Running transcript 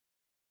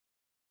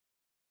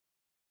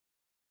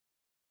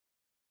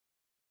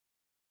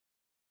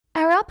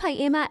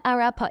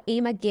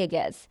Arapaima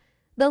gigas,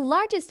 the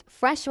largest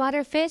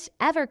freshwater fish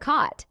ever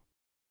caught,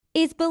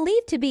 is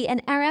believed to be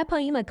an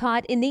arapaima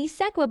caught in the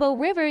Essequibo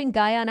River in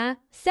Guyana,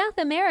 South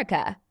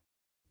America.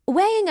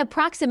 Weighing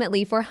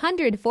approximately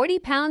 440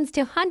 pounds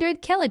to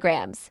 100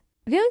 kilograms,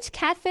 Goonch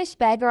catfish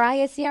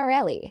Bagarius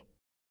yareli.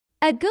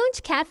 A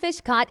goonch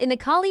catfish caught in the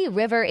Kali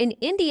River in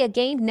India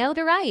gained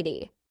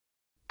notoriety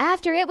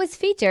after it was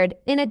featured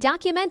in a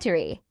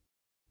documentary.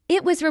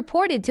 It was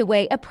reported to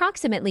weigh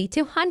approximately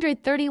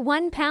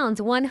 231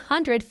 pounds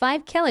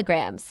 105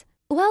 kilograms.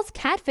 Wells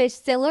catfish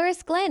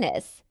Silurus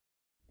glanus.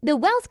 The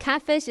Wells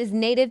catfish is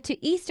native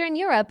to Eastern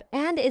Europe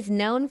and is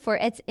known for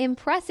its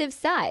impressive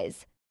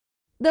size.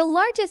 The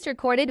largest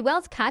recorded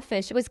Wells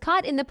catfish was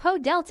caught in the Po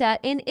Delta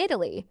in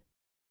Italy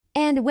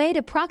and weighed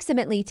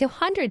approximately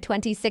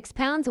 226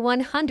 pounds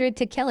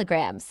 102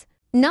 kilograms.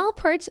 Nile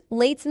perch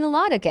Lates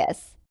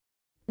niloticus.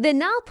 The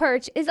Nile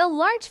perch is a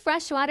large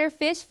freshwater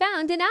fish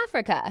found in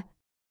Africa.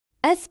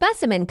 A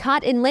specimen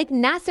caught in Lake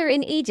Nasser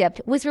in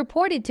Egypt was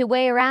reported to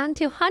weigh around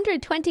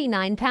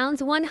 229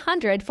 pounds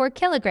 104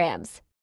 kilograms.